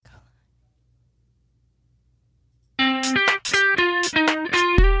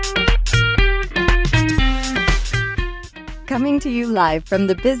Coming to you live from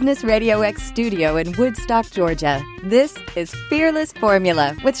the Business Radio X studio in Woodstock, Georgia, this is Fearless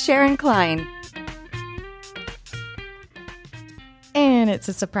Formula with Sharon Klein. And it's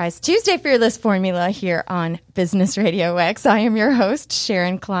a surprise Tuesday Fearless Formula here on Business Radio X. I am your host,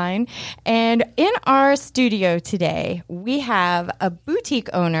 Sharon Klein. And in our studio today, we have a boutique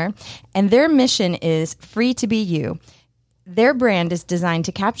owner, and their mission is Free to Be You. Their brand is designed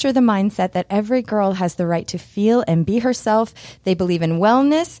to capture the mindset that every girl has the right to feel and be herself. They believe in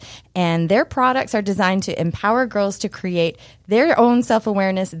wellness, and their products are designed to empower girls to create their own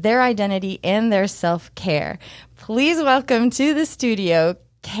self-awareness, their identity, and their self-care. Please welcome to the studio,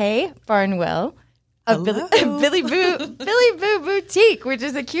 Kay Barnwell of Billy Boo Boutique, which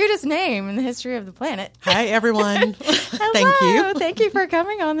is the cutest name in the history of the planet. Hi, everyone. Hello. Thank you for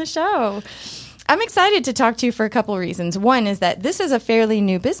coming on the show. I'm excited to talk to you for a couple of reasons. One is that this is a fairly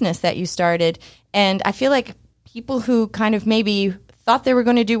new business that you started, and I feel like people who kind of maybe thought they were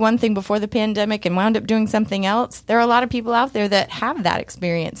going to do one thing before the pandemic and wound up doing something else, there are a lot of people out there that have that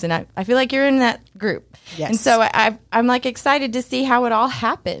experience, and I feel like you're in that group. Yes. And so I'm like excited to see how it all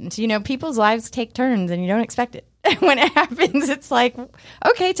happened. You know, people's lives take turns, and you don't expect it. When it happens, it's like,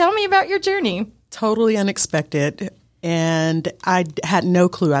 okay, tell me about your journey. Totally unexpected. And I had no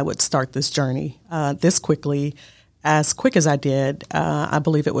clue I would start this journey this quickly, as quick as I did. I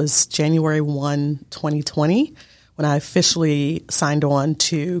believe it was January 1, 2020, when I officially signed on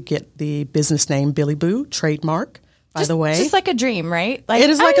to get the business name Billy Boo trademark, by the way. Just like a dream, right? Like,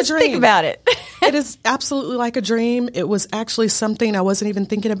 it is like a dream. Think about it. It is absolutely like a dream. It was actually something I wasn't even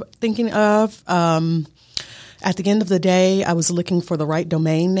thinking of. At the end of the day, I was looking for the right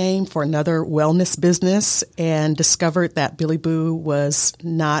domain name for another wellness business and discovered that Billy Boo was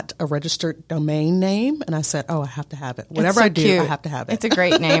not a registered domain name. And I said, I have to have it. Whatever I do, cute. I have to have it. It's a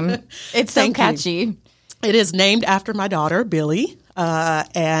great name. It's so catchy. You. It is named after my daughter, Billy.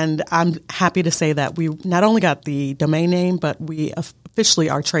 And I'm happy to say that we not only got the domain name, but we officially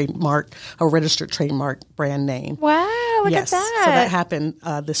are a registered trademark brand name. Wow, look at that. So that happened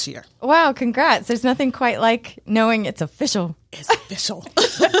this year. Wow, congrats. There's nothing quite like knowing it's official. It's official.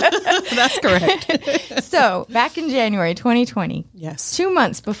 That's correct. So back in January 2020, yes, 2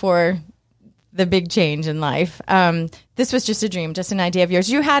 months before the big change in life, this was just a dream, just an idea of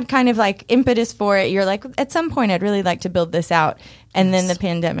yours. You had kind of like impetus for it. You're like, at some point, I'd really like to build this out. And then the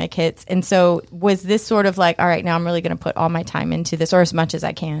pandemic hits. And so was this sort of like, all right, now I'm really going to put all my time into this, or as much as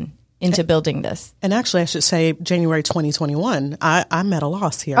I can, into building this? And actually, I should say January 2021. I'm at a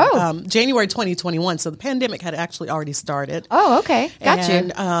loss here. January 2021. So the pandemic had actually already started. Oh, okay. Got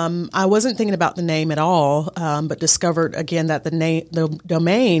you. And I wasn't thinking about the name at all, but discovered again that the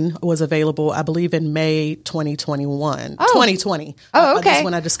domain was available, I believe, in May 2021. 2020. Oh, okay. That's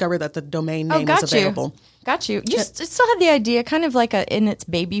when I discovered that the domain name was available. Got you. You still had the idea, kind of like in its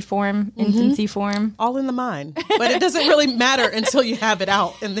baby form, infancy form. All in the mind. But it doesn't really matter until you have it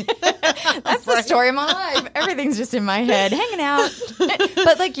out. That's the story of my life. Everything's just in my head, hanging out.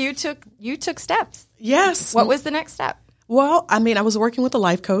 But like you took steps. Yes. What was the next step? Well, I mean, I was working with a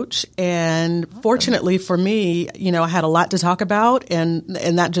life coach, and fortunately for me, I had a lot to talk about, and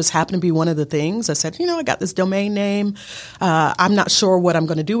that just happened to be one of the things. I said, I got this domain name. I'm not sure what I'm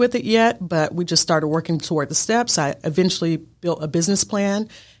going to do with it yet, but we just started working toward the steps. I eventually built a business plan,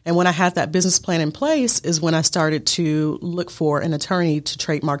 and when I had that business plan in place is when I started to look for an attorney to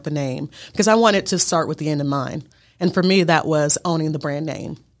trademark the name, because I wanted to start with the end in mind. And for me, that was owning the brand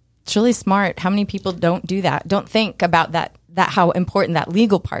name. It's really smart. How many people don't do that? Don't think about that how important that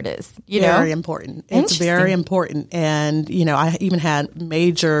legal part is. Very important. It's very important. And, I even had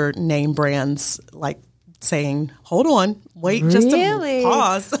major name brands like saying, hold on, wait just a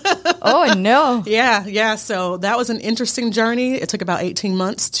pause. Oh, no. Yeah. So that was an interesting journey. It took about 18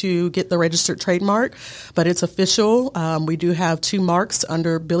 months to get the registered trademark, but it's official. We do have 2 marks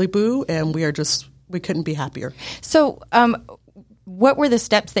under Billy Boo, and we couldn't be happier. So, what were the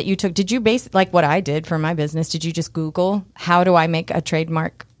steps that you took? Did you like what I did for my business? Did you just Google, how do I make a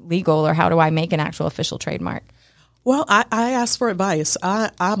trademark legal, or how do I make an actual official trademark? Well, I asked for advice.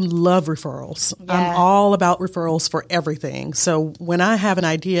 I love referrals. Yeah. I'm all about referrals for everything. So when I have an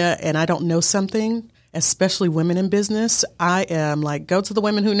idea and I don't know something, especially women in business, I am like, go to the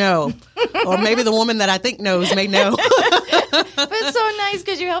women who know, or maybe the woman that I think knows may know. But it's so nice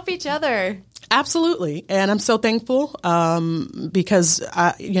because you help each other. Absolutely. And I'm so thankful because,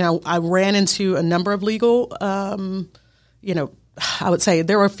 I ran into a number of legal, I would say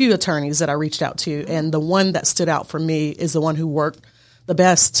there were a few attorneys that I reached out to. And the one that stood out for me is the one who worked the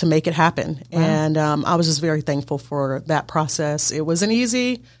best to make it happen. Wow. And I was just very thankful for that process. It wasn't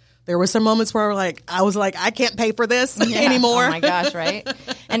easy, There were some moments where I was like, I can't pay for this anymore. Oh my gosh, right?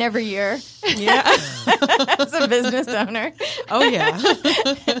 And every year, Yeah. as a business owner. Oh, yeah.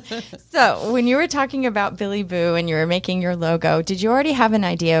 So when you were talking about Billy Boo and you were making your logo, did you already have an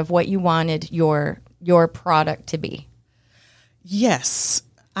idea of what you wanted your product to be? Yes,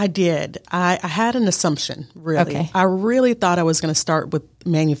 I did. I had an assumption, really. Okay. I really thought I was going to start with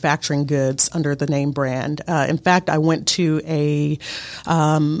manufacturing goods under the name brand. In fact, I went to a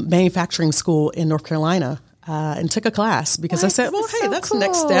manufacturing school in North Carolina and took a class because I said, well, hey, that's the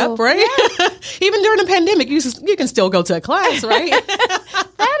next step, right? Yeah. Even during the pandemic, you can still go to a class, right?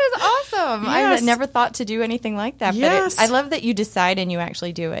 That is awesome. Yes. I never thought to do anything like that. Yes. But I love that you decide and you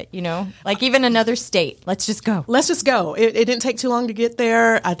actually do it, like even another state. Let's just go. Let's just go. It didn't take too long to get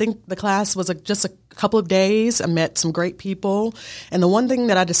there. I think the class was just a couple of days. I met some great people. And the one thing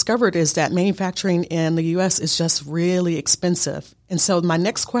that I discovered is that manufacturing in the U.S. is just really expensive. And so my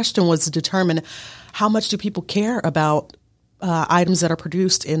next question was to determine how much do people care about items that are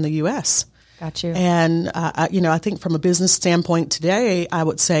produced in the U.S.? Got you. And, I think from a business standpoint today, I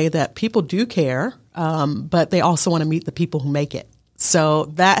would say that people do care, but they also want to meet the people who make it. So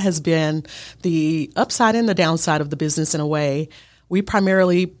that has been the upside and the downside of the business in a way. We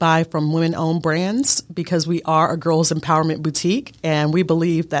primarily buy from women-owned brands because we are a girls' empowerment boutique, and we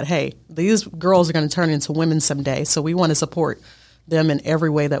believe that, hey, these girls are going to turn into women someday, so we want to support them in every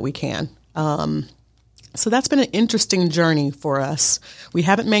way that we can. So that's been an interesting journey for us. We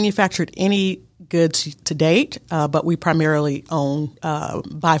haven't manufactured any goods to date, but we primarily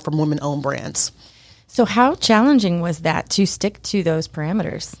buy from women-owned brands. So how challenging was that to stick to those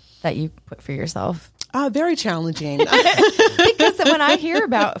parameters that you put for yourself? Very challenging. Because when I hear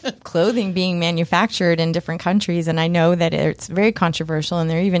about clothing being manufactured in different countries, and I know that it's very controversial, and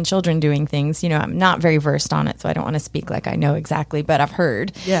there are even children doing things, I'm not very versed on it, so I don't want to speak like I know exactly, but I've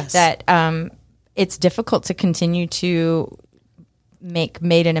heard that it's difficult to continue to make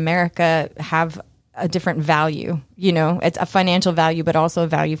Made in America have a different value. It's a financial value, but also a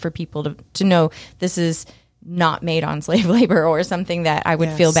value for people to know this is not made on slave labor or something that I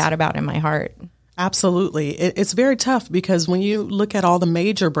would feel bad about in my heart. Absolutely. It's very tough because when you look at all the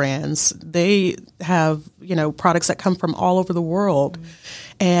major brands, they have, products that come from all over the world,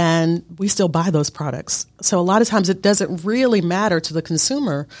 and we still buy those products. So a lot of times it doesn't really matter to the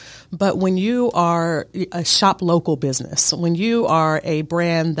consumer, but when you are a shop local business, when you are a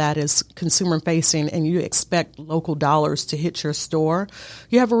brand that is consumer facing and you expect local dollars to hit your store,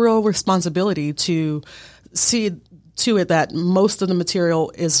 you have a real responsibility to see to it that most of the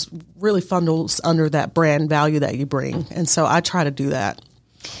material is really funnels under that brand value that you bring. And so I try to do that.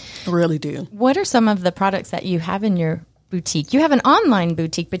 I really do. What are some of the products that you have in your boutique? You have an online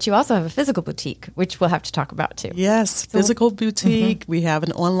boutique, but you also have a physical boutique, which we'll have to talk about too. Yes, physical boutique. We have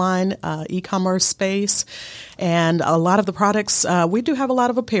an online e-commerce space. And a lot of the products, we do have a lot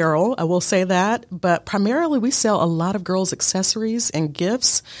of apparel, I will say that. But primarily we sell a lot of girls' accessories and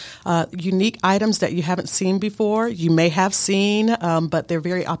gifts, unique items that you haven't seen before. You may have seen, but they're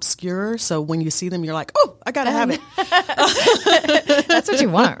very obscure. So when you see them, you're like, oh, I got to have it. That's what you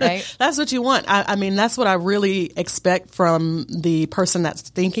want, right? That's what you want. I mean, that's what I really expect from the person that's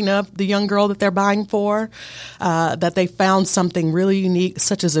thinking of the young girl that they're buying for, that they found something really unique,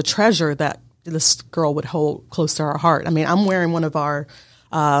 such as a treasure that this girl would hold close to her heart. I mean, I'm wearing one of our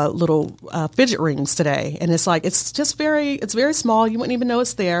little fidget rings today, and it's very small. You wouldn't even know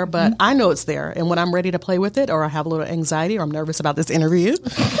it's there, but I know it's there. And when I'm ready to play with it, or I have a little anxiety, or I'm nervous about this interview,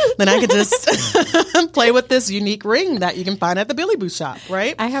 then I can just play with this unique ring that you can find at the Billy Boo shop,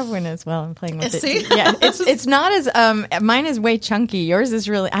 right? I have one as well. I'm playing with See? it. Yeah, it's not as mine is way chunky. Yours is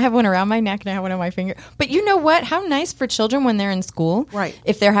really. I have one around my neck and I have one on my finger. But you know what? How nice for children when they're in school, right?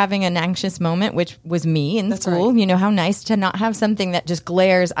 If they're having an anxious moment, which was me in school. Right. How nice to not have something that just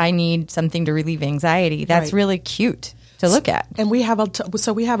glares. I need something to relieve anxiety. That's really cute to look at. And we have a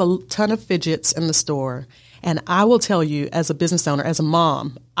ton of fidgets in the store. And I will tell you, as a business owner, as a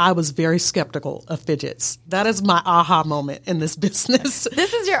mom, I was very skeptical of fidgets. That is my aha moment in this business.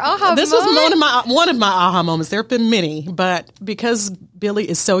 This is your aha moment? This was one of my aha moments. There have been many, but because Billy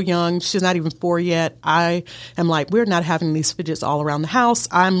is so young, she's not even 4 yet, I am like, we're not having these fidgets all around the house.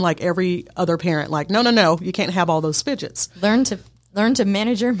 I'm like every other parent, like, no, you can't have all those fidgets. Learn to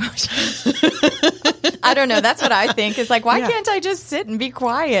manage your emotions. I don't know. That's what I think. It's like, why can't I just sit and be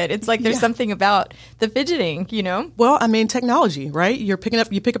quiet? It's like there's something about the fidgeting, Well, I mean, technology, right? You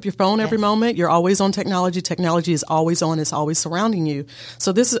pick up your phone every moment. You're always on technology. Technology is always on. It's always surrounding you.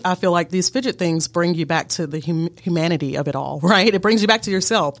 So I feel like these fidget things bring you back to the humanity of it all, right? It brings you back to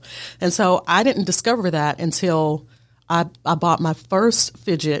yourself. And so I didn't discover that until I bought my first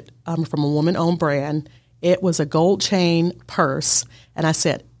fidget from a woman-owned brand. It was a gold chain purse. And I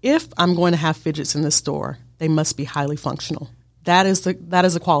said, if I'm going to have fidgets in this store, they must be highly functional. That is a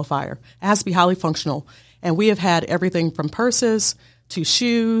qualifier. It has to be highly functional. And we have had everything from purses to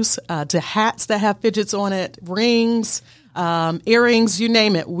shoes to hats that have fidgets on it, rings, earrings, you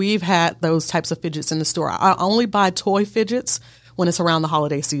name it. We've had those types of fidgets in the store. I only buy toy fidgets when it's around the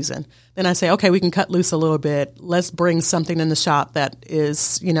holiday season. Then I say, okay, we can cut loose a little bit. Let's bring something in the shop that is,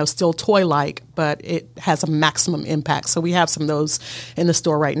 still toy-like, but it has a maximum impact. So we have some of those in the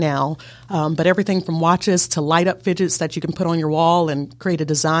store right now. But everything from watches to light-up fidgets that you can put on your wall and create a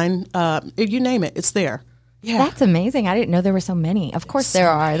design, you name it, it's there. Yeah. That's amazing. I didn't know there were so many. Of course there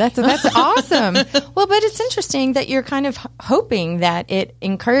are. That's awesome. Well, but it's interesting that you're kind of hoping that it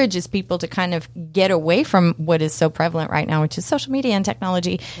encourages people to kind of get away from what is so prevalent right now, which is social media and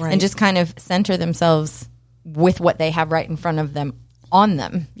technology, and just kind of center themselves with what they have right in front of them, on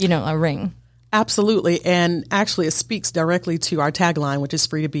them, a ring. Absolutely. And actually it speaks directly to our tagline, which is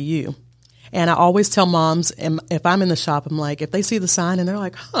free to be you. And I always tell moms, if I'm in the shop, I'm like, if they see the sign and they're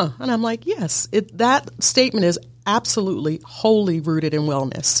like, huh, and I'm like, yes, that statement is absolutely wholly rooted in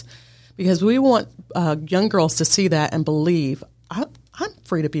wellness, because we want young girls to see that and believe, I'm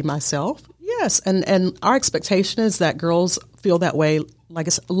free to be myself. Yes. And our expectation is that girls feel that way, like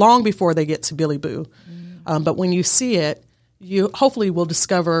it's long before they get to Billy Boo. But when you see it, you hopefully will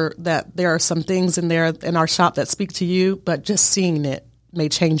discover that there are some things in there in our shop that speak to you, but just seeing it may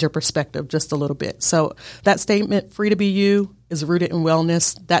change your perspective just a little bit. So that statement, free to be you, is rooted in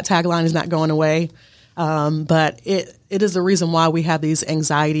wellness. That tagline is not going away. But it is the reason why we have these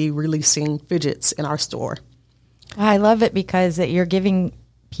anxiety-releasing fidgets in our store. I love it because you're giving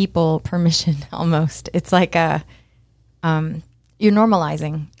people permission almost. It's like you're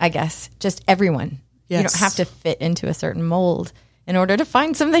normalizing, I guess, just everyone. Yes. You don't have to fit into a certain mold in order to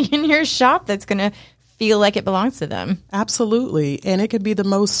find something in your shop that's going to feel like it belongs to them. Absolutely. And it could be the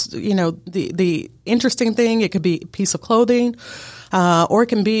most, the interesting thing. It could be a piece of clothing, or it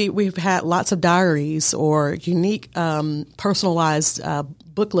can be, we've had lots of diaries or unique, personalized,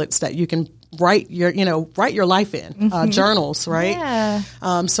 booklets that you can write your life in, journals, right? Yeah.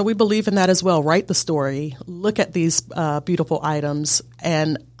 So we believe in that as well. Write the story, look at these, beautiful items.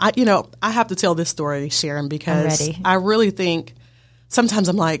 And I have to tell this story, Sharon, because I really think, sometimes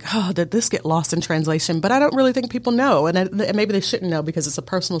I'm like, oh, did this get lost in translation? But I don't really think people know. And maybe they shouldn't know because it's a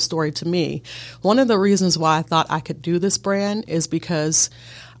personal story to me. One of the reasons why I thought I could do this brand is because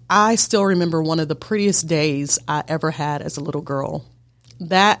I still remember one of the prettiest days I ever had as a little girl.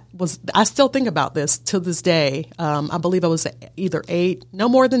 I still think about this to this day. I believe I was either 8, no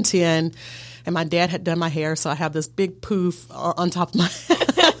more than 10. And my dad had done my hair, so I have this big poof on top of my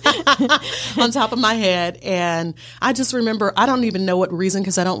on top of my head. And I just remember, I don't even know what reason,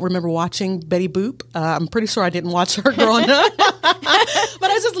 because I don't remember watching Betty Boop. I'm pretty sure I didn't watch her growing up.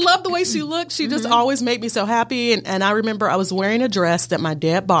 But I just loved the way she looked. She just always made me so happy. And I remember I was wearing a dress that my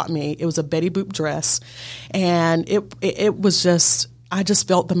dad bought me. It was a Betty Boop dress. And it was just, I just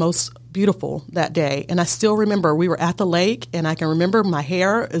felt the most beautiful that day. And I still remember we were at the lake, and I can remember my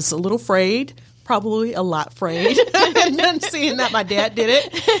hair is a little frayed, probably a lot frayed, and seeing that my dad did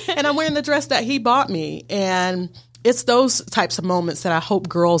it. And I'm wearing the dress that he bought me. And it's those types of moments that I hope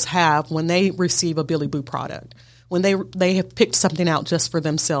girls have when they receive a Billy Boo product. When they have picked something out just for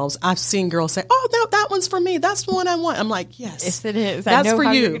themselves. I've seen girls say, oh, no, that one's for me. That's the one I want. I'm like, yes, it is. That's I know for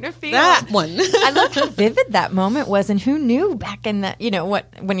how you. You're gonna feel. That one. I love how vivid that moment was. And who knew back in that,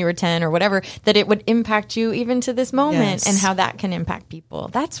 when you were 10 or whatever, that it would impact you even to this moment, and how that can impact people.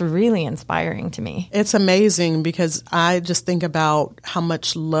 That's really inspiring to me. It's amazing because I just think about how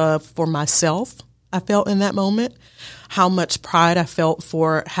much love for myself I felt in that moment, how much pride I felt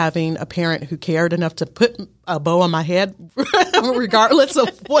for having a parent who cared enough to put a bow on my head, regardless of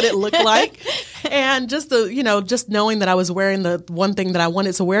what it looked like. And just just knowing that I was wearing the one thing that I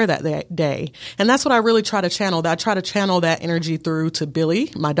wanted to wear that day. And that's what I really try to channel. I try to channel that energy through to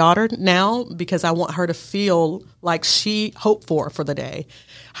Billy, my daughter now, because I want her to feel like she hoped for the day.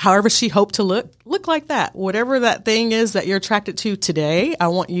 However she hoped to look like that. Whatever that thing is that you're attracted to today, I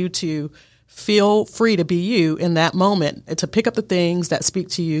want you to feel free to be you in that moment, and to pick up the things that speak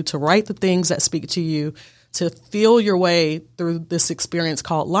to you, to write the things that speak to you, to feel your way through this experience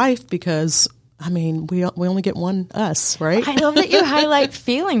called life, because we only get one us, right? I love that you highlight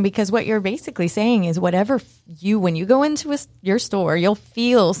feeling, because what you're basically saying is when you go into your store, you'll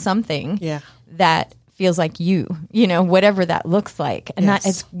feel something that feels like you, whatever that looks like. And Yes. that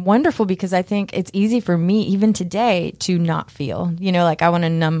it's wonderful because I think it's easy for me even today to not feel, like I want to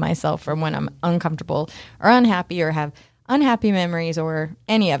numb myself from when I'm uncomfortable or unhappy or have unhappy memories or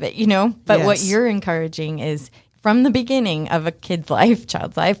any of it, But what Yes. you're encouraging is from the beginning of a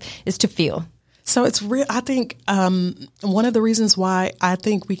child's life is to feel. So it's real. I think one of the reasons why I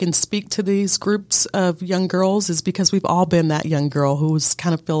think we can speak to these groups of young girls is because we've all been that young girl who's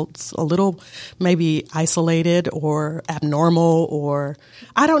kind of felt a little maybe isolated or abnormal, or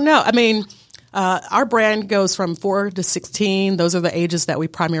I don't know. I mean, our brand goes from 4 to 16. Those are the ages that we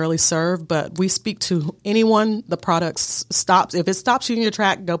primarily serve, but we speak to anyone the product stops. If it stops you in your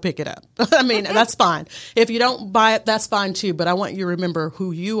track, go pick it up. I mean, that's fine. If you don't buy it, that's fine too, but I want you to remember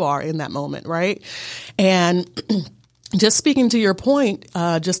who you are in that moment, right? And just speaking to your point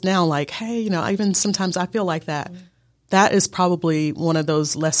just now, like, hey, even sometimes I feel like that. That is probably one of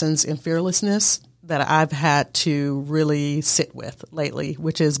those lessons in fearlessness that I've had to really sit with lately,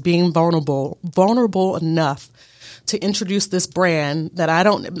 which is being vulnerable enough to introduce this brand that I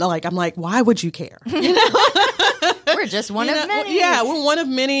don't like. I'm like, why would you care? We're just one of many. Yeah, we're one of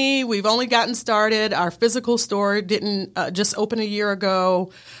many. We've only gotten started. Our physical store didn't just open a year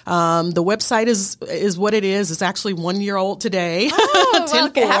ago. The website is what it is. It's actually 1 year old today. Oh, well,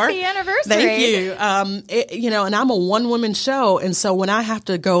 10-4. happy anniversary. Thank you. And I'm a one-woman show. And so when I have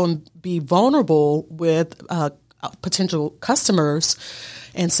to go and be vulnerable with potential customers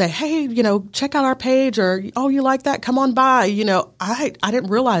and say, hey, check out our page, or, oh, you like that? Come on by. I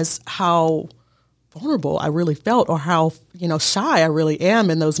didn't realize how vulnerable I really felt, or how, shy I really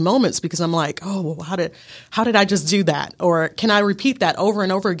am in those moments, because I'm like, oh, well, how did I just do that? Or can I repeat that over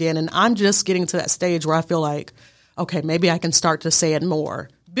and over again? And I'm just getting to that stage where I feel like, okay, maybe I can start to say it more.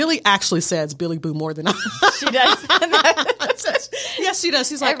 Billy actually says Billy Boo more than I. She does. Yes, she does.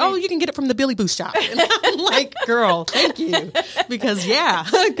 She's like, oh, you can get it from the Billy Boo shop. And I'm like, girl, thank you. Because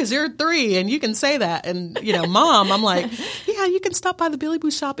you're 3 and you can say that. And, Mom, I'm like, yeah, you can stop by the Billy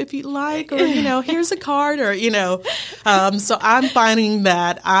Boo shop if you'd like, or, here's a card, or, so I'm finding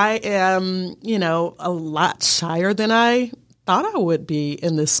that I am, a lot shyer than I thought I would be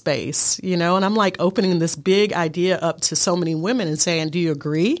in this space, and I'm like opening this big idea up to so many women and saying, do you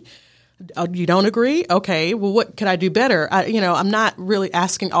agree? You don't agree? Okay, well, what could I do better? I'm not really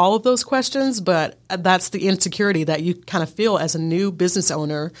asking all of those questions, but that's the insecurity that you kind of feel as a new business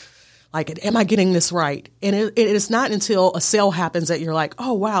owner. Like, am I getting this right? And it is not until a sale happens that you're like,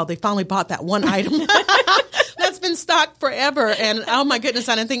 oh, wow, they finally bought that one item that's been stocked forever. And oh, my goodness,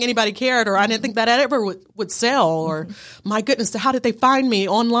 I didn't think anybody cared, or I didn't think that ever would sell, or my goodness, how did they find me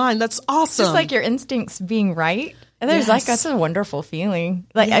online? That's awesome. Just like your instincts being right. And there's Yes. that's a wonderful feeling.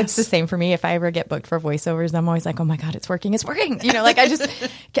 Like Yes. it's the same for me. If I ever get booked for voiceovers, I'm always like, oh my God, it's working.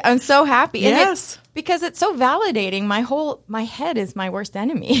 I'm so happy. And Yes. because it's so validating. My head is my worst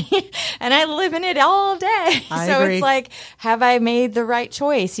enemy and I live in it all day. I So agree. it's like, have I made the right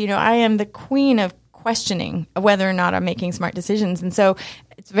choice? I am the queen of questioning whether or not I'm making smart decisions. And so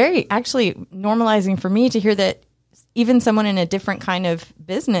it's very actually normalizing for me to hear that even someone in a different kind of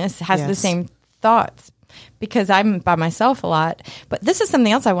business has the Yes. same thoughts, because I'm by myself a lot. But this is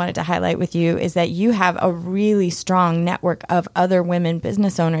something else I wanted to highlight with you, is that you have a really strong network of other women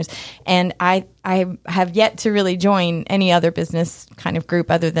business owners. And I have yet to really join any other business kind of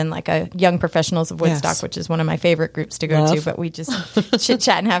group other than like a Young Professionals of Woodstock, Yes. which is one of my favorite groups to go Love. to. But we just chit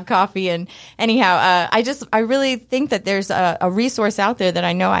chat and have coffee. And anyhow, I really think that there's a resource out there that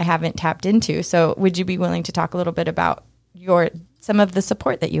I know I haven't tapped into. So would you be willing to talk a little bit about some of the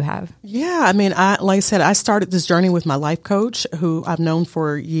support that you have? Yeah, I mean, like I said, I started this journey with my life coach, who I've known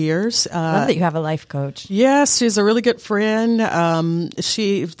for years. Love that you have a life coach. Yes, she's a really good friend.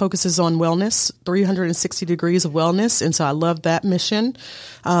 She focuses on wellness, 360 degrees of wellness, and so I love that mission.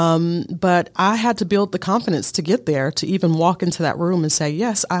 But I had to build the confidence to get there, to even walk into that room and say,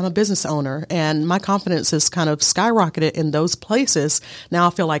 yes, I'm a business owner. And my confidence has kind of skyrocketed in those places. Now I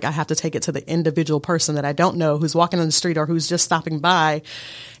feel like I have to take it to the individual person that I don't know, who's walking on the street or who's just stopping by.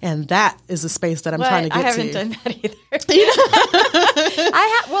 And that is the space that I'm trying to get to. I haven't done that either.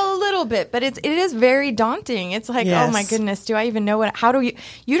 A little bit, but it is very daunting. It's like, Yes. oh my goodness, do I even know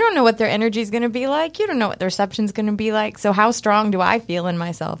you don't know what their energy is going to be like. You don't know what their reception is going to be like. So how strong do I feel in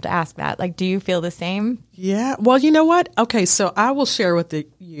myself to ask that? Like, do you feel the same? Yeah. Well, you know what? Okay. So I will share with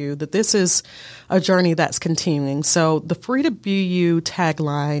you that this is a journey that's continuing. So the Free to Be You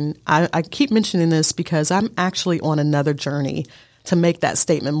tagline, I keep mentioning this because I'm actually on another journey to make that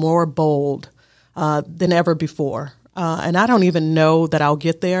statement more bold than ever before. And I don't even know that I'll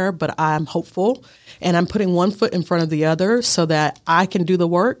get there, but I'm hopeful. And I'm putting one foot in front of the other so that I can do the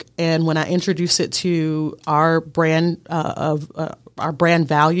work. And when I introduce it to our brand our brand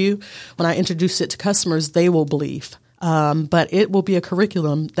value, when I introduce it to customers, they will believe. But it will be a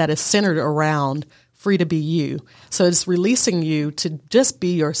curriculum that is centered around free to be you. So it's releasing you to just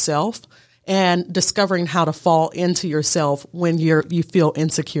be yourself and discovering how to fall into yourself when you feel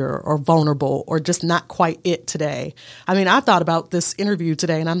insecure or vulnerable or just not quite it today. I mean, I thought about this interview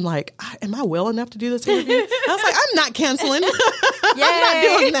today and I'm like, am I well enough to do this interview? I was like, I'm not canceling. I'm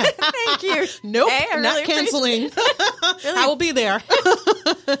not doing that. Thank you. Nope, hey, not canceling. I will be there.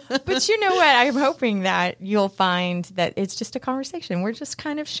 But you know what? I'm hoping that you'll find that it's just a conversation. We're just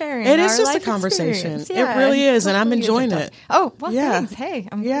kind of sharing. It is our just a life conversation. experience. Yeah. It really is, and I'm Hopefully enjoying isn't it. Oh, well, Yeah. thanks. Hey,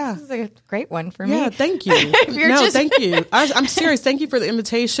 Yeah. this is a great one for me. Yeah, thank you. Thank you. I'm serious. Thank you for the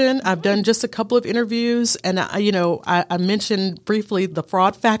invitation. I've done just a couple of interviews, and I mentioned briefly the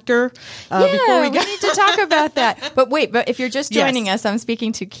fraud factor before we need to talk about that. But wait, if you're just joining Yes. us, I'm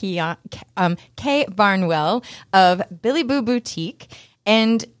speaking to Kay Barnwell of Billy Boo Boutique.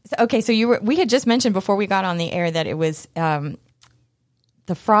 And okay, so we had just mentioned before we got on the air that it was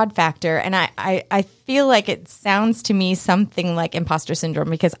the fraud factor. And I feel like it sounds to me something like imposter syndrome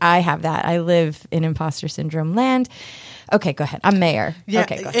because I have that. I live in imposter syndrome land. Okay, go ahead. I'm mayor. Yeah,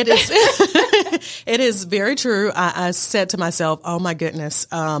 okay, go ahead. it is. It is very true. I said to myself, "Oh my goodness,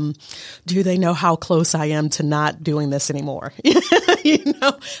 do they know how close I am to not doing this anymore?"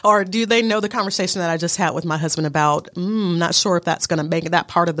 Or do they know the conversation that I just had with my husband about? Not sure if that's going to make it. That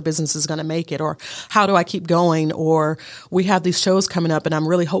part of the business is going to make it, or how do I keep going? Or we have these shows coming up, and I'm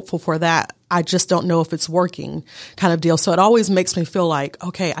really hopeful for that. I just don't know if it's working kind of deal. So it always makes me feel like,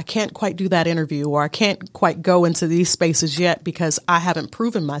 okay, I can't quite do that interview or I can't quite go into these spaces yet because I haven't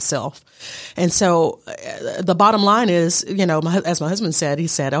proven myself. And so the bottom line is, as my husband said, he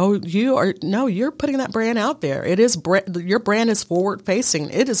said, you're putting that brand out there. It is, your brand is forward facing.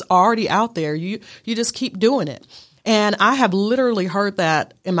 It is already out there. You just keep doing it. And I have literally heard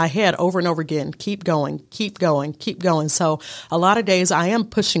that in my head over and over again. Keep going, keep going, keep going. So a lot of days I am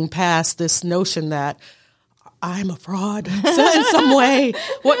pushing past this notion that I'm a fraud in some way.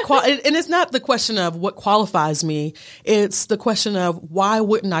 And it's not the question of what qualifies me. It's the question of why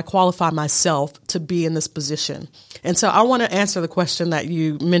wouldn't I qualify myself to be in this position? And so I want to answer the question that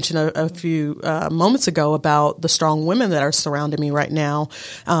you mentioned a few moments ago about the strong women that are surrounding me right now.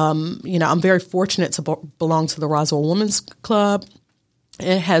 I'm very fortunate to belong to the Roswell Women's Club.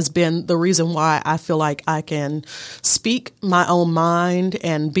 It has been the reason why I feel like I can speak my own mind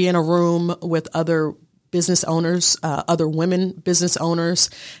and be in a room with other business owners, other women business owners,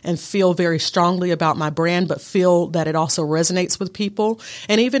 and feel very strongly about my brand, but feel that it also resonates with people.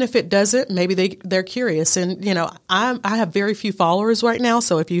 And even if it doesn't, maybe they're curious. And, I have very few followers right now.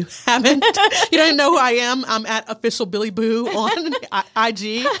 So if you don't know who I am, I'm at official Billy Boo on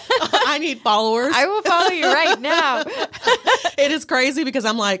IG. I need followers. I will follow you right now. It is crazy because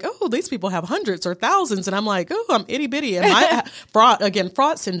I'm like, oh, these people have hundreds or thousands. And I'm like, oh, I'm itty bitty. And I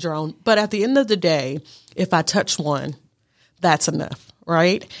fraud syndrome. But at the end of the day, if I touch one, that's enough,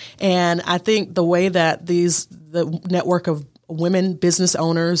 right? And I think the way that the network of women business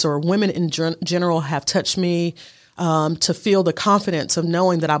owners or women in general have touched me to feel the confidence of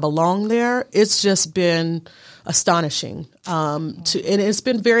knowing that I belong there, it's just been astonishing. And it's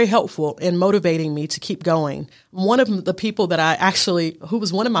been very helpful in motivating me to keep going. One of the people that who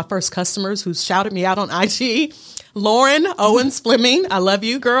was one of my first customers who shouted me out on IG, Lauren Owens Fleming. I love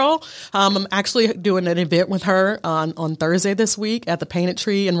you, girl. I'm actually doing an event with her on Thursday this week at the Painted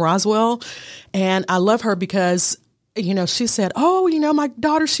Tree in Roswell. And I love her because she said, "Oh, my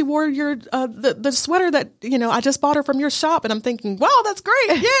daughter, she wore your the sweater that I just bought her from your shop." And I'm thinking, "Wow, that's great!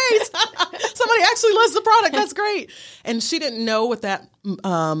 Yay! Somebody actually loves the product. That's great." And she didn't know what that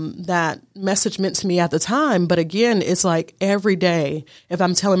message meant to me at the time. But again, it's like every day, if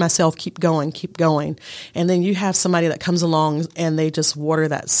I'm telling myself, "Keep going," and then you have somebody that comes along and they just water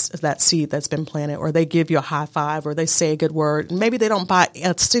that seed that's been planted, or they give you a high five, or they say a good word. And maybe they don't buy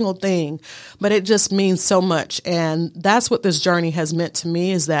a single thing, but it just means so much. And that's what this journey has meant to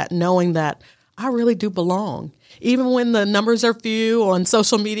me, is that knowing that I really do belong. Even when the numbers are few on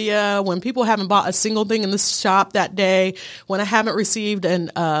social media, when people haven't bought a single thing in the shop that day, when I haven't received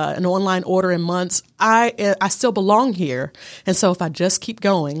an online order in months, I still belong here. And so if I just keep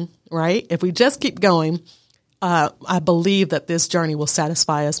going, right? If we just keep going, I believe that this journey will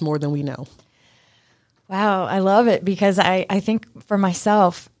satisfy us more than we know. Wow, I love it because I think for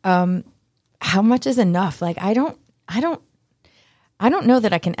myself, how much is enough? Like I don't know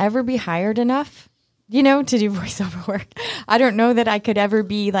that I can ever be hired enough to do voiceover work. I don't know that I could ever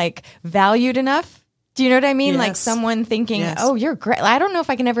be like valued enough. Do you know what I mean? Yes. Like someone thinking, Yes. oh, you're great. I don't know if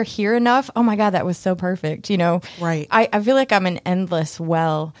I can ever hear enough. Oh my God, that was so perfect. Right. I feel like I'm an endless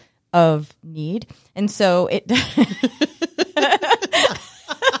well of need. And so it,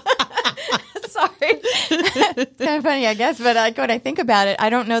 sorry, it's kind of funny, I guess. But like when I think about it, I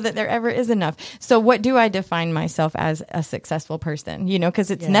don't know that there ever is enough. So what do I define myself as a successful person?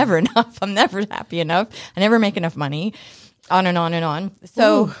 Because it's never enough. I'm never happy enough. I never make enough money. On and on and on.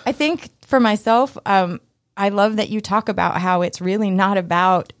 So Ooh. I think for myself, I love that you talk about how it's really not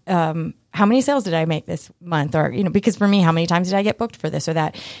about how many sales did I make this month, or because for me, how many times did I get booked for this or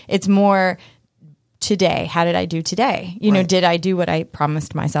that? It's more today. How did I do today? Right. Did I do what I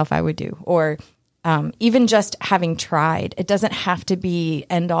promised myself I would do? Or even just having tried. It doesn't have to be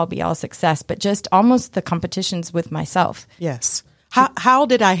end all be all success, but just almost the competitions with myself. Yes. How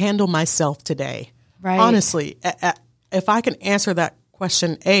did I handle myself today? Right. Honestly, if I can answer that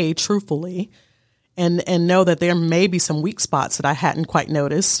question, truthfully, and know that there may be some weak spots that I hadn't quite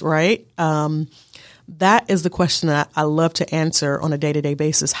noticed, right? That is the question that I love to answer on a day-to-day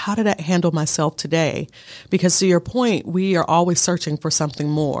basis. How did I handle myself today? Because to your point, we are always searching for something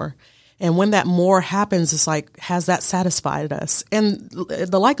more. And when that more happens, it's like, has that satisfied us? And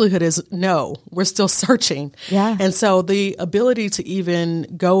the likelihood is no, we're still searching. Yeah. And so the ability to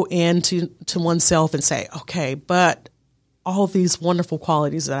even go into oneself and say, okay, but all of these wonderful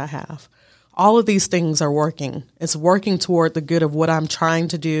qualities that I have, all of these things are working. It's working toward the good of what I'm trying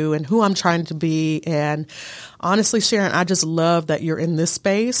to do and who I'm trying to be. And honestly, Sharon, I just love that you're in this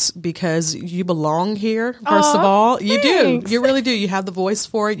space because you belong here. First of all, you thanks. do. You really do. You have the voice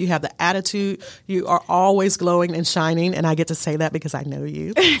for it. You have the attitude. You are always glowing and shining. And I get to say that because I know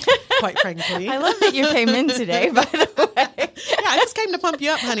you, quite frankly. I love that you came in today, by the way. Yeah, I just came to pump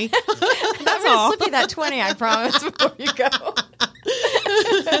you up, honey. I'm That's going to all. slip you that 20, I promise, before you go.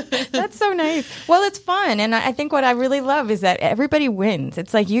 That's so nice. Well, it's fun. And I think what I really love is that everybody wins.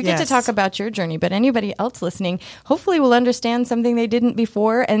 It's like you get to Yes. talk about your journey, but anybody else listening hopefully will understand something they didn't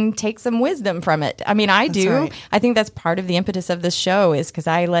before and take some wisdom from it. I mean, I do. right. I think that's part of the impetus of this show is because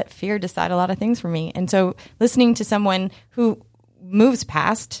I let fear decide a lot of things for me. And so listening to someone who moves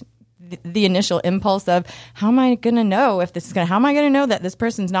past the initial impulse of how am I going to know if this is going to, how am I going to know that this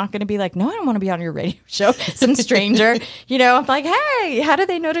person's not going to be like, no, I don't want to be on your radio show. Some stranger, I'm like, hey, how do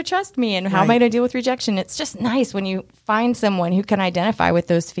they know to trust me? And how am I Right. going to deal with rejection? It's just nice when you find someone who can identify with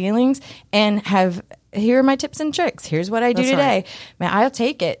those feelings and have, here are my tips and tricks. Here's what I do That's today. right. Man, I'll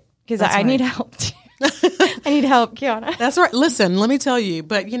take it because That's I need right. help too. I need help, Kiana. That's right. Listen, let me tell you.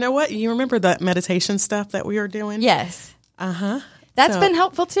 But you know what? You remember that meditation stuff that we were doing? Yes. Uh-huh. That's So been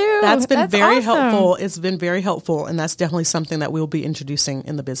helpful too. That's been very awesome. helpful. It's been very helpful. And that's definitely something that we'll be introducing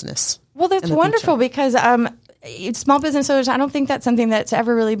in the business. Well, that's in the wonderful future. because small business owners, I don't think that's something that's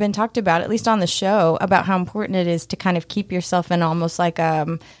ever really been talked about, at least on the show, about how important it is to kind of keep yourself in almost like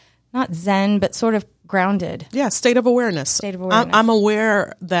not zen, but sort of grounded. Yeah, state of awareness. State of awareness. I'm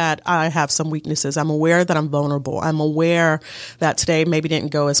aware that I have some weaknesses. I'm aware that I'm vulnerable. I'm aware that today maybe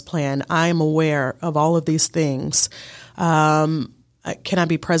didn't go as planned. I am aware of all of these things. Can I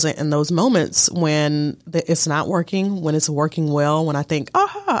be present in those moments when it's not working, when it's working well, when I think,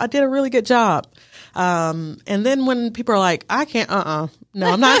 I did a really good job. And then when people are like, I can't, no,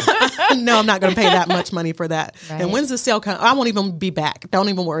 I'm not, no, I'm not going to pay that much money for that. Right. And when's the sale come? I won't even be back. Don't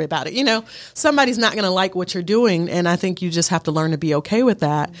even worry about it. Somebody's not going to like what you're doing. And I think you just have to learn to be okay with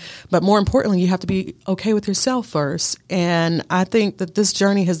that. But more importantly, you have to be okay with yourself first. And I think that this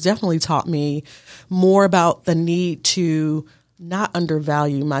journey has definitely taught me more about the need to not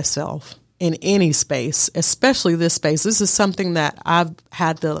undervalue myself in any space, especially this space. This is something that I've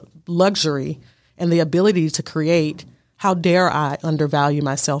had the luxury and the ability to create. How dare I undervalue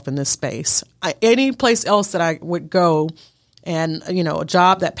myself in this space? Any place else that I would go and, a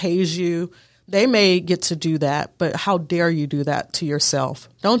job that pays you, they may get to do that, but how dare you do that to yourself?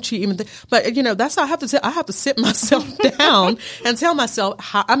 Don't you even think? But that's how I have to sit myself down and tell myself.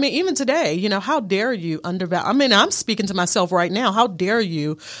 Even today, how dare you undervalue? I'm speaking to myself right now. How dare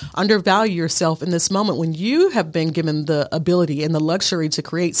you undervalue yourself in this moment when you have been given the ability and the luxury to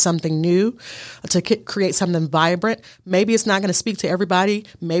create something new, to create something vibrant? Maybe it's not going to speak to everybody.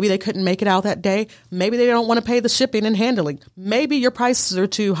 Maybe they couldn't make it out that day. Maybe they don't want to pay the shipping and handling. Maybe your prices are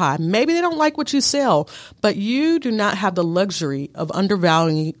too high. Maybe they don't like what you sell. But you do not have the luxury of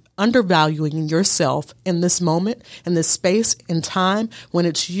undervaluing yourself in this moment, in this space, in time, when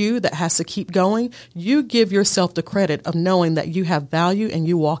it's you that has to keep going. You give yourself the credit of knowing that you have value and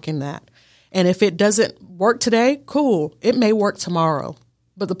you walk in that. And if it doesn't work today, cool. It may work tomorrow.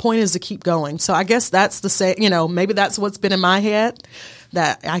 But the point is to keep going. So I guess that's maybe that's what's been in my head,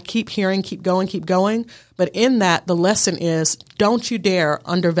 that I keep hearing, keep going. But in that, the lesson is, don't you dare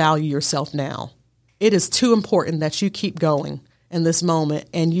undervalue yourself now. It is too important that you keep going in this moment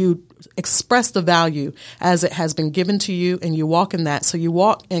and you express the value as it has been given to you, and you walk in that. So you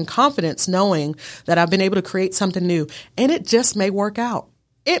walk in confidence knowing that I've been able to create something new, and it just may work out.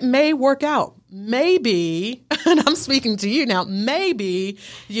 It may work out. Maybe, and I'm speaking to you now, maybe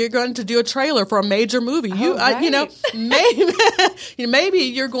you're going to do a trailer for a major movie. Maybe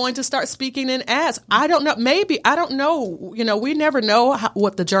you're going to start speaking in ads. I don't know. Maybe, I don't know. We never know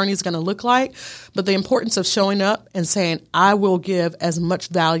what the journey is going to look like, but the importance of showing up and saying, I will give as much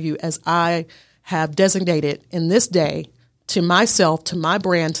value as I have designated in this day to myself, to my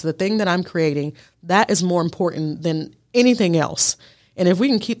brand, to the thing that I'm creating. That is more important than anything else. And if we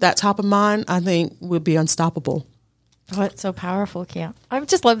can keep that top of mind, I think we'll be unstoppable. Oh, it's so powerful, Kim. I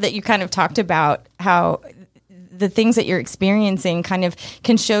just love that you kind of talked about how the things that you're experiencing kind of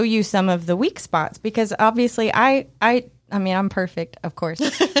can show you some of the weak spots, because obviously I mean, I'm perfect, of course,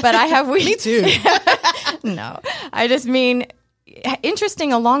 but I have weak. Me too. No, I just mean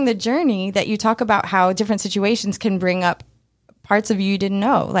interesting along the journey that you talk about how different situations can bring up parts of you didn't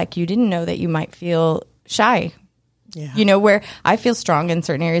know. Like you didn't know that you might feel shy. Yeah. Where I feel strong in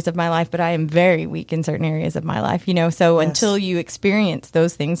certain areas of my life, but I am very weak in certain areas of my life, so yes. Until you experience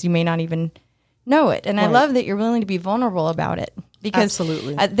those things, you may not even know it. And right. I love that you're willing to be vulnerable about it, because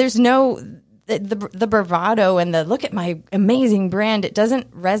absolutely. There's no, the bravado and the look at my amazing brand. It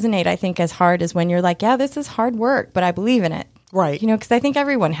doesn't resonate, I think, as hard as when you're like, yeah, this is hard work, but I believe in it. Right. Because I think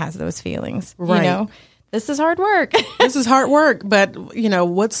everyone has those feelings, right. This is hard work. This is hard work. But,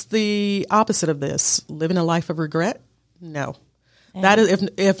 what's the opposite of this? Living a life of regret? No. Yeah. That is,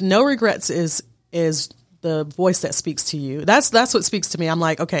 if no regrets is the voice that speaks to you, that's what speaks to me. I'm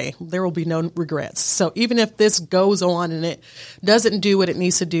like, okay, there will be no regrets. So even if this goes on and it doesn't do what it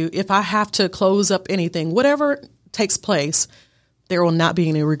needs to do, if I have to close up anything, whatever takes place, there will not be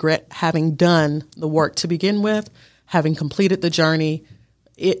any regret having done the work to begin with, having completed the journey.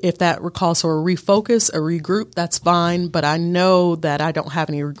 If that calls for a refocus, a regroup, that's fine. But I know that I don't have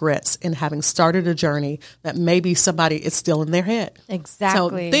any regrets in having started a journey that maybe somebody is still in their head.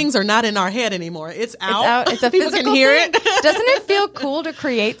 Exactly. So things are not in our head anymore. It's out. It's a People physical can hear thing. it. Doesn't it feel cool to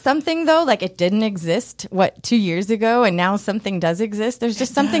create something, though? Like it didn't exist, 2 years ago, and now something does exist? There's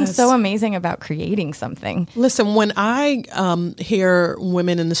just something so amazing about creating something. Listen, when I hear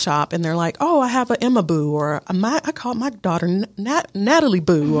women in the shop and they're like, oh, I have an Emma Boo, or I call my daughter Natalie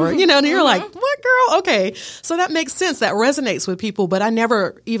Boo, or, and you're like, what, girl? Okay. So that makes sense. That resonates with people. But I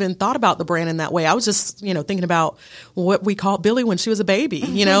never even thought about the brand in that way. I was just, thinking about what we called Billy when she was a baby.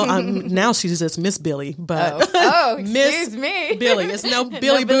 Now she's just Miss Billy. But excuse me. Billy. It's no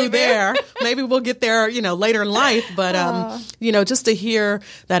Billy Boo there. Maybe we'll get there, later in life. But, just to hear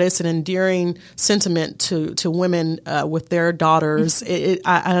that it's an endearing sentiment to women with their daughters,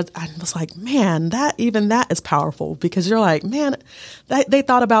 I was like, man, that is powerful, because you're like, man, they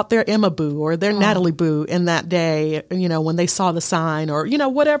thought about their Emma Boo or their Natalie Boo in that day, when they saw the sign, or,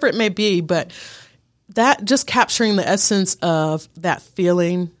 whatever it may be. But that just capturing the essence of that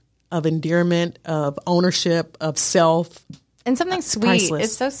feeling of endearment, of ownership, of self. And something sweet. Priceless.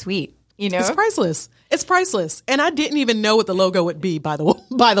 It's so sweet. It's priceless. It's priceless. And I didn't even know what the logo would be, by the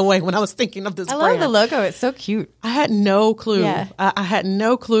way, when I was thinking of this brand. I love the logo. It's so cute. I had no clue. Yeah. I had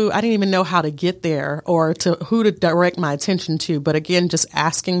no clue. I didn't even know how to get there or to who to direct my attention to. But again, just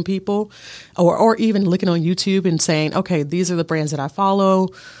asking people, or even looking on YouTube and saying, okay, these are the brands that I follow.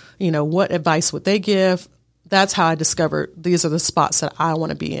 What advice would they give? That's how I discovered these are the spots that I want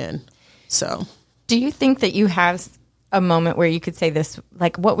to be in. So, do you think that you have a moment where you could say this,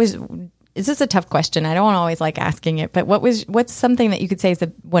 like, is this a tough question? I don't always like asking it, but what's something that you could say is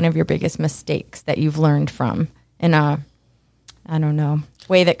one of your biggest mistakes that you've learned from in a, I don't know,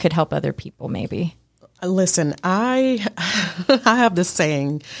 way that could help other people maybe? Listen, I have this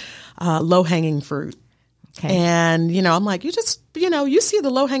saying, low-hanging fruit. Okay. And, I'm like, you just, you see the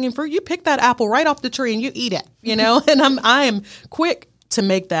low-hanging fruit, you pick that apple right off the tree and you eat it, and I am quick to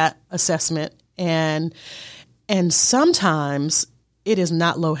make that assessment. And sometimes it is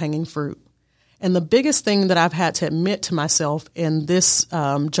not low-hanging fruit. And the biggest thing that I've had to admit to myself in this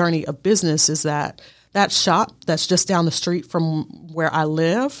journey of business is that shop that's just down the street from where I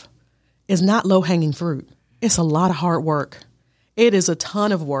live is not low-hanging fruit. It's a lot of hard work. It is a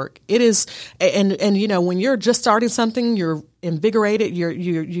ton of work. It is, and you know, when you're just starting something, you're invigorated.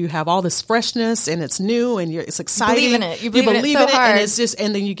 You have all this freshness, and it's new, and it's exciting. You believe in it. You believe in it so hard. And it's just,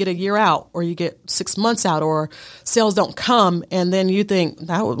 and then you get a year out, or you get 6 months out, or sales don't come, and then you think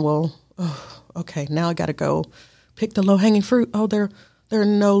okay, now I got to go pick the low hanging fruit. Oh, there are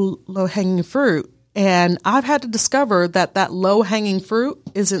no low hanging fruit. And I've had to discover that low hanging fruit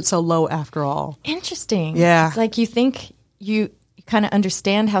isn't so low after all. Interesting. Yeah. It's like you think you kind of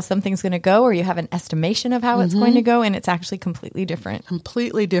understand how something's going to go, or you have an estimation of how it's going to go, and it's actually completely different.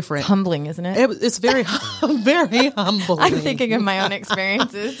 Completely different. Humbling, isn't it? It's very, very humbling. I'm thinking of my own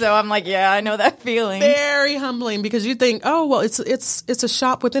experiences, so I'm like, yeah, I know that feeling. Very humbling, because you think, oh, well, it's a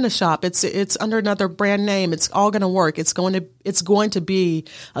shop within a shop. It's under another brand name. It's all going to work. It's going to be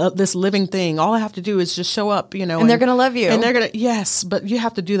this living thing. All I have to do is just show up, you know, and they're going to love you. And they're going to, yes, but you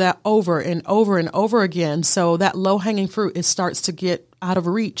have to do that over and over and over again. So that low hanging fruit, it starts to get out of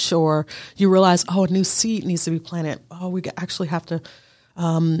reach, or you realize, oh, a new seed needs to be planted. Oh, we actually have to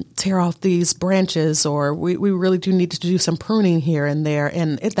tear off these branches, or we really do need to do some pruning here and there.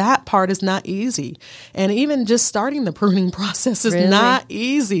 And that part is not easy. And even just starting the pruning process is not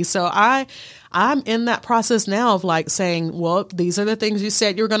easy. So I'm in that process now of like saying, well, these are the things you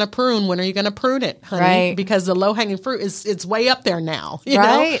said you were going to prune. When are you going to prune it, honey? Right. Because the low hanging fruit it's way up there now. You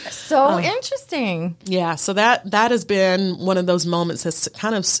right. know? So interesting. Yeah. So that has been one of those moments that's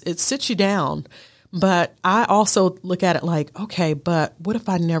kind of, it sits you down. But I also look at it like, okay, but what if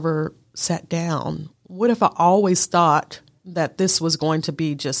I never sat down? What if I always thought that this was going to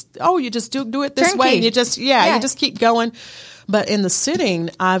be just, oh, you just do it this Turnkey. way. And you just, you just keep going. But in the sitting,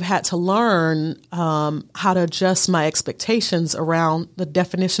 I've had to learn how to adjust my expectations around the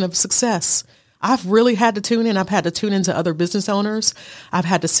definition of success. I've really had to tune in. I've had to tune into other business owners. I've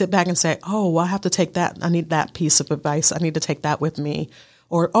had to sit back and say, oh, well, I have to take that. I need that piece of advice. I need to take that with me.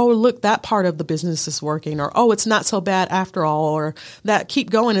 Or, oh, look, that part of the business is working. Or, oh, it's not so bad after all. Or that keep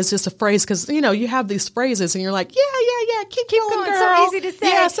going is just a phrase, because, you know, you have these phrases and you're like, yeah, keep going, girl. So easy to say.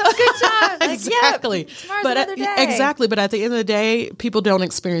 Yeah, so good job. Like, exactly. Yeah, tomorrow's but another day. Exactly. But at the end of the day, people don't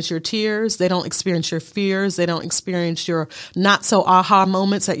experience your tears. They don't experience your fears. They don't experience your not so aha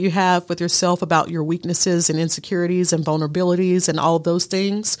moments that you have with yourself about your weaknesses and insecurities and vulnerabilities and all of those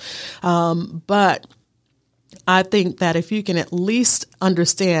things. But I think that if you can at least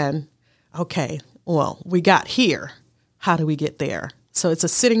understand, okay, well, we got here. How do we get there? So it's a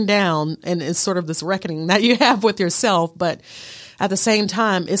sitting down, and it's sort of this reckoning that you have with yourself. But at the same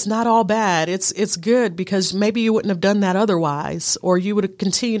time, it's not all bad. It's good, because maybe you wouldn't have done that otherwise, or you would have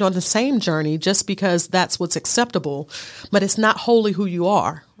continued on the same journey just because that's what's acceptable. But it's not wholly who you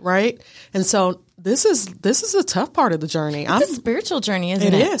are, right? And so this is a tough part of the journey. It's a spiritual journey, isn't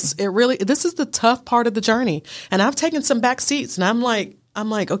it? It is. It really. This is the tough part of the journey, and I've taken some back seats, and I'm like,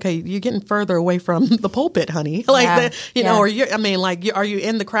 okay, you're getting further away from the pulpit, honey. Like, you know, or are you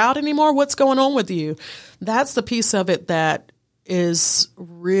in the crowd anymore? What's going on with you? That's the piece of it that is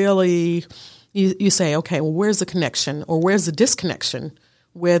really, you say, okay, well, where's the connection, or where's the disconnection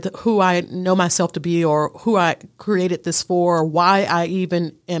with who I know myself to be, or who I created this for, or why I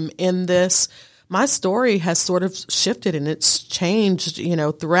even am in this. My story has sort of shifted, and it's changed, you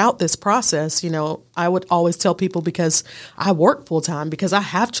know, throughout this process. You know, I would always tell people, because I work full time, because I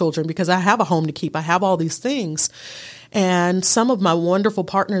have children, because I have a home to keep, I have all these things. And some of my wonderful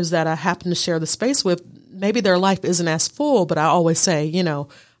partners that I happen to share the space with, maybe their life isn't as full, but I always say, you know,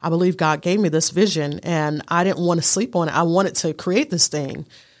 I believe God gave me this vision, and I didn't want to sleep on it. I wanted to create this thing.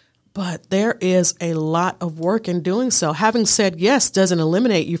 But there is a lot of work in doing so. Having said yes doesn't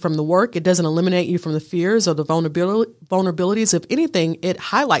eliminate you from the work. It doesn't eliminate you from the fears or the vulnerabilities. If anything, it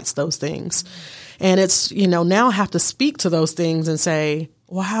highlights those things. And it's, you know, now I have to speak to those things and say,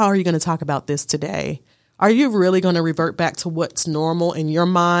 well, how are you going to talk about this today? Are you really going to revert back to what's normal in your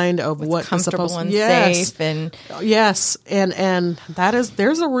mind of what's comfortable supposed and yes. safe? And yes. And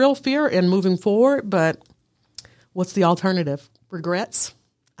there's a real fear in moving forward, but what's the alternative? Regrets?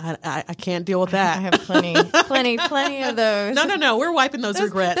 I can't deal with that. I have plenty of those. No. We're wiping those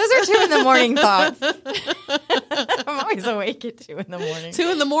regrets. Those are 2 in the morning thoughts. I'm always awake at 2 in the morning. 2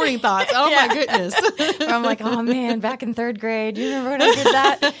 in the morning thoughts. Oh my goodness. I'm like, oh man, back in 3rd grade, do you remember when I did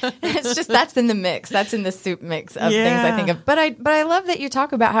that? It's just, that's in the mix. That's in the soup mix of things I think of. But I love that you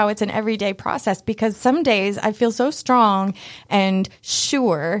talk about how it's an everyday process, because some days I feel so strong and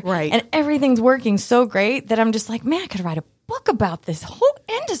sure, right, and everything's working so great that I'm just like, man, I could write a book about this whole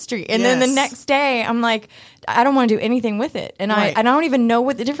industry. And then the next day I'm like, I don't want to do anything with it. And I don't even know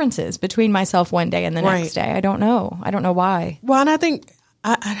what the difference is between myself one day and the next day. I don't know. I don't know why. Well, and I think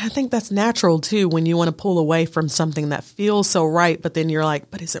I think that's natural too when you want to pull away from something that feels so right, but then you're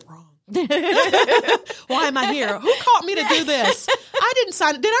like, but is it wrong? Why am I here? Who called me to do this? I didn't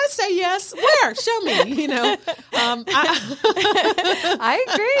sign it. Did I say yes? Where? Show me. I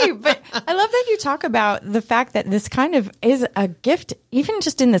agree. But I love that you talk about the fact that this kind of is a gift, even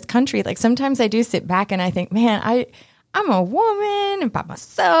just in this country. Like sometimes I do sit back and I think, man, I'm a woman and by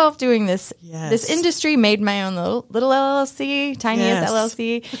myself doing this. Yes. This industry, made my own little LLC, tiniest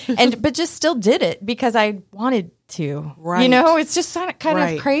LLC, but just still did it because I wanted to. Right. It's just kind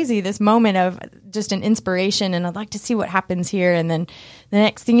of crazy, this moment of just an inspiration, and I'd like to see what happens here. And then the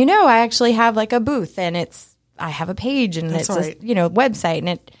next thing you know, I actually have like a booth, and I have a page, and That's it's right. a website, and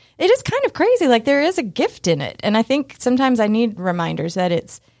it is kind of crazy. Like there is a gift in it, and I think sometimes I need reminders that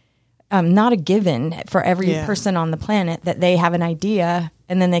it's not a given for every person on the planet that they have an idea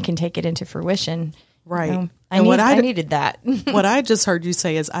and then they can take it into fruition. Right. I needed that. What I just heard you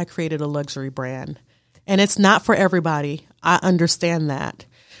say is I created a luxury brand, and it's not for everybody. I understand that.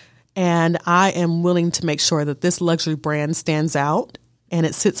 And I am willing to make sure that this luxury brand stands out and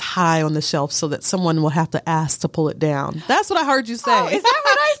it sits high on the shelf so that someone will have to ask to pull it down. That's what I heard you say. Oh, is that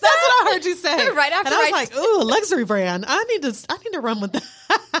what I said? That's what I heard you say. Right after and I was like, ooh, a luxury brand. I need to run with that.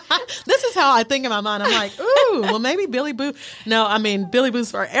 This is how I think in my mind. I'm like, ooh, well, maybe Billy Boo. No, I mean, Billy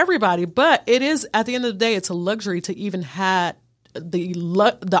Boo's for everybody. But it is, at the end of the day, it's a luxury to even have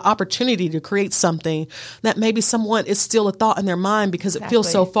the opportunity to create something that maybe someone is still a thought in their mind because it feels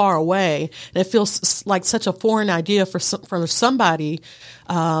so far away and it feels like such a foreign idea for somebody.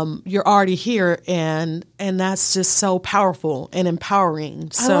 You're already here, and that's just so powerful and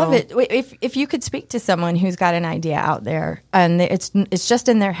empowering. So, I love it. If you could speak to someone who's got an idea out there and it's just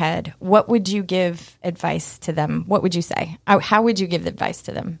in their head, what would you give advice to them? What would you say? How would you give advice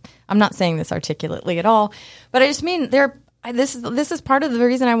to them? I'm not saying this articulately at all, but I just mean this is part of the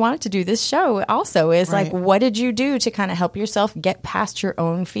reason I wanted to do this show also is like, what did you do to kind of help yourself get past your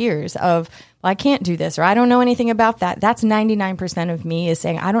own fears of, well, I can't do this, or I don't know anything about that. That's 99% of me is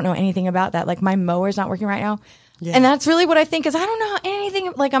saying, I don't know anything about that. Like my mower's not working right now. Yeah. And that's really what I think is, I don't know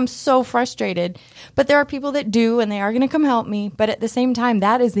anything. Like I'm so frustrated, but there are people that do, and they are going to come help me. But at the same time,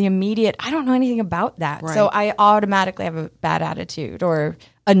 that is the immediate, I don't know anything about that. Right. So I automatically have a bad attitude or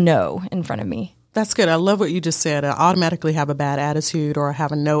a no in front of me. That's good. I love what you just said. I automatically have a bad attitude or I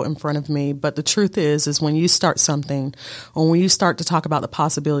have a no in front of me. But the truth is when you start something or when you start to talk about the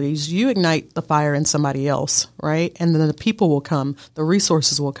possibilities, you ignite the fire in somebody else, right? And then the people will come, the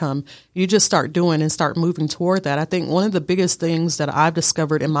resources will come. You just start doing and start moving toward that. I think one of the biggest things that I've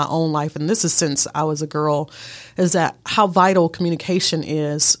discovered in my own life, and this is since I was a girl, is that how vital communication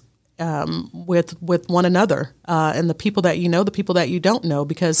is with one another and the people that you know, the people that you don't know,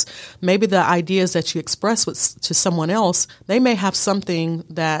 because maybe the ideas that you express to someone else, they may have something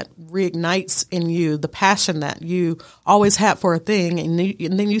that reignites in you the passion that you always had for a thing, and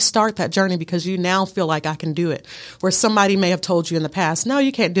then you start that journey because you now feel like I can do it. Where somebody may have told you in the past, no,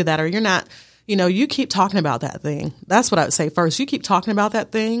 you can't do that, or you're not, you keep talking about that thing. That's what I would say first. You keep talking about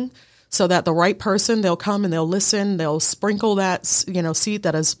that thing, so that the right person, they'll come and they'll listen, they'll sprinkle that, seed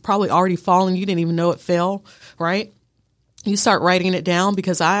that has probably already fallen. You didn't even know it fell, right? You start writing it down,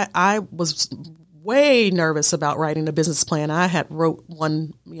 because I was way nervous about writing a business plan. I had wrote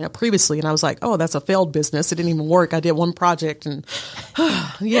one, previously, and I was like, oh, that's a failed business. It didn't even work. I did one project and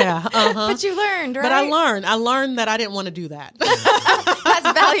yeah. But you learned, right? But I learned that I didn't want to do that.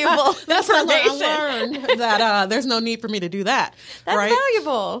 That's valuable. That's what I learned, that there's no need for me to do that. That's right?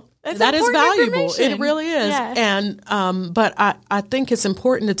 valuable. That is valuable. It really is. Yeah. And but I think it's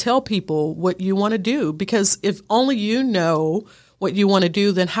important to tell people what you want to do, because if only you know what you want to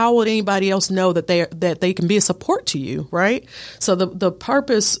do, then how would anybody else know that they can be a support to you, right? So the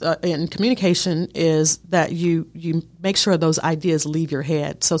purpose in communication is that you make sure those ideas leave your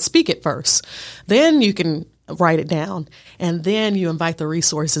head. So speak it first, then you can write it down, and then you invite the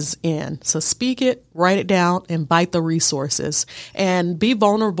resources in. So speak it, write it down, invite the resources, and be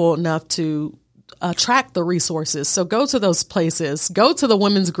vulnerable enough to attract the resources. So go to those places, go to the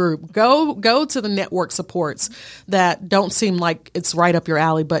women's group, go to the network supports that don't seem like it's right up your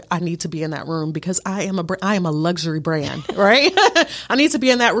alley, but I need to be in that room because I am a luxury brand, right? I need to be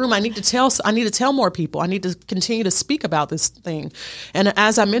in that room. I need to tell more people. I need to continue to speak about this thing. And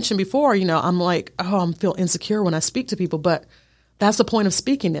as I mentioned before, I'm like, I feel insecure when I speak to people, but that's the point of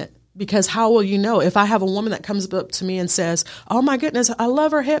speaking it. Because how will you know? If I have a woman that comes up to me and says, oh my goodness, I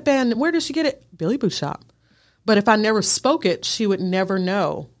love her headband. Where did she get it? Billy Boo shop. But if I never spoke it, she would never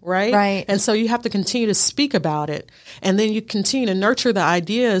know, right? Right. And so you have to continue to speak about it. And then you continue to nurture the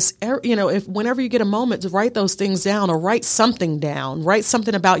ideas. If whenever you get a moment to write those things down or write something down, write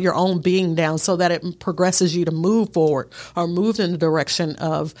something about your own being down so that it progresses you to move forward or move in the direction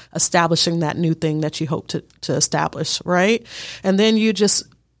of establishing that new thing that you hope to establish, right? And then you just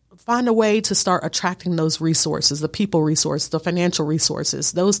find a way to start attracting those resources, the people resources, the financial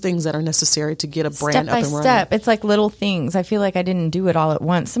resources, those things that are necessary to get a brand up and running. Step by step. It's like little things. I feel like I didn't do it all at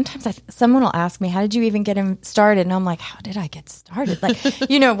once. Sometimes someone will ask me, how did you even get him started? And I'm like, how did I get started? Like,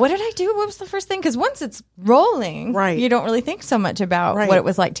 what did I do? What was the first thing? Because once it's rolling, right, you don't really think so much about what it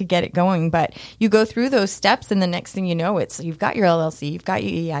was like to get it going. But you go through those steps, and the next thing you know, you've got your LLC, you've got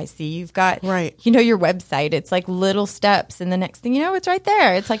your EIC, you've got, your website. It's like little steps. And the next thing you know, it's right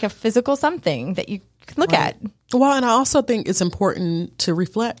there. It's like a physical something that you can look at. Well, and I also think it's important to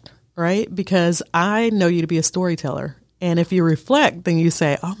reflect, right? Because I know you to be a storyteller. And if you reflect, then you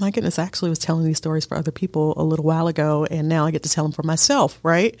say, oh my goodness, I actually was telling these stories for other people a little while ago, and now I get to tell them for myself,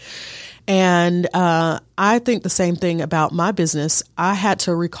 right? And I think the same thing about my business. I had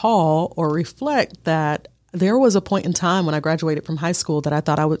to recall or reflect that there was a point in time when I graduated from high school that I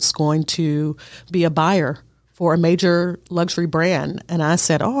thought I was going to be a buyer for a major luxury brand. And I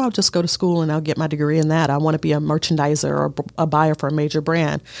said, I'll just go to school and I'll get my degree in that. I want to be a merchandiser or a buyer for a major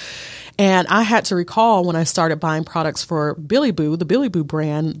brand. And I had to recall when I started buying products for Billy Boo, the Billy Boo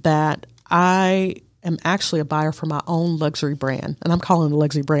brand, that I am actually a buyer for my own luxury brand. And I'm calling it a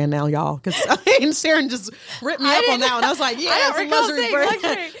luxury brand now, y'all, because Sharon just ripped me up on that one. I was like, it's a luxury brand.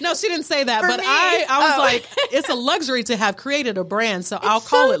 Luxury. No, she didn't say that, but I was like, it's a luxury to have created a brand, so I'll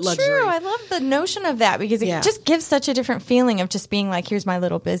call it luxury. True. I love the notion of that because it just gives such a different feeling of just being like, here's my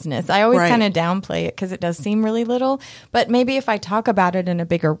little business. I always kind of downplay it because it does seem really little, but maybe if I talk about it in a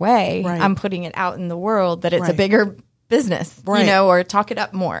bigger way, I'm putting it out in the world that it's a bigger business, or talk it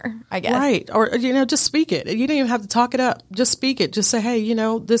up more, I guess. Right. Or, just speak it. You don't even have to talk it up. Just speak it. Just say, hey,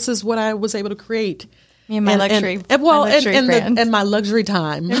 this is what I was able to create. Me and my luxury and my luxury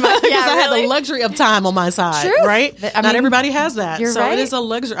time. Because I had the luxury of time on my side, right? Not everybody has that. So it is a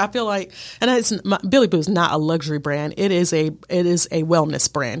luxury. I feel like, and Billy Boo is not a luxury brand. It is a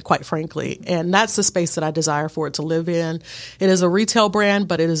wellness brand, quite frankly. And that's the space that I desire for it to live in. It is a retail brand,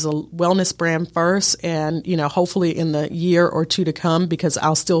 but it is a wellness brand first. And, hopefully in the year or two to come, because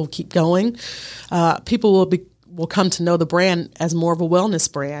I'll still keep going, people will come to know the brand as more of a wellness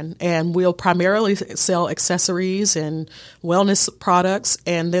brand, and we'll primarily sell accessories and wellness products.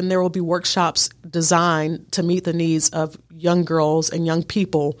 And then there will be workshops designed to meet the needs of young girls and young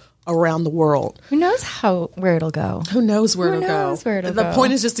people around the world. Who knows where it'll go? Who knows where it'll go? The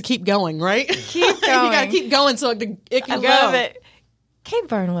point is just to keep going, right? Keep going. You got to keep going so it can go. I love it. Kate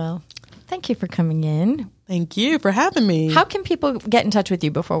Barnwell, thank you for coming in. Thank you for having me. How can people get in touch with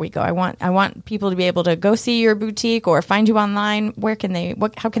you before we go? I want people to be able to go see your boutique or find you online. How can they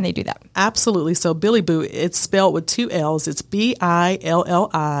do that? Absolutely. So Billy Boo, it's spelled with 2 L's. It's BILLIBOO.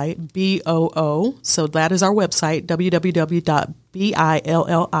 So that is our website,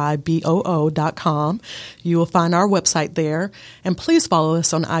 www.BILLIBOO.com. You will find our website there. And please follow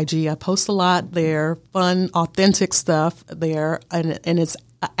us on IG. I post a lot there, fun, authentic stuff there. And it's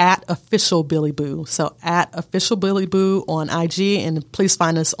at Official Billy Boo. So at Official Billy Boo on IG, and please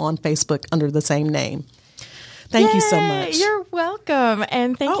find us on Facebook under the same name. Thank you so much. You're welcome.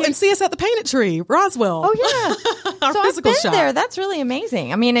 And thank you. And see us at the Painted Tree, Roswell. Oh, yeah. Our so physical I've been shop. there. That's really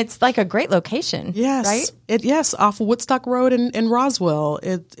amazing. I mean, it's like a great location. Yes. Right? Yes, off of Woodstock Road in Roswell.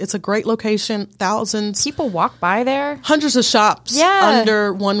 It's a great location. Thousands. People walk by there. Hundreds of shops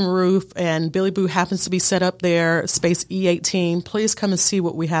under one roof. And Billy Boo happens to be set up there, space E18. Please come and see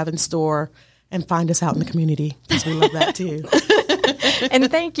what we have in store and find us out in the community, because we love that too.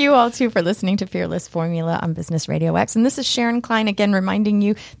 And thank you all, too, for listening to Fearless Formula on Business Radio X. And this is Sharon Klein, again, reminding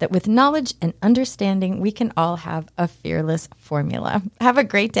you that with knowledge and understanding, we can all have a fearless formula. Have a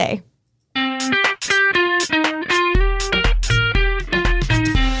great day.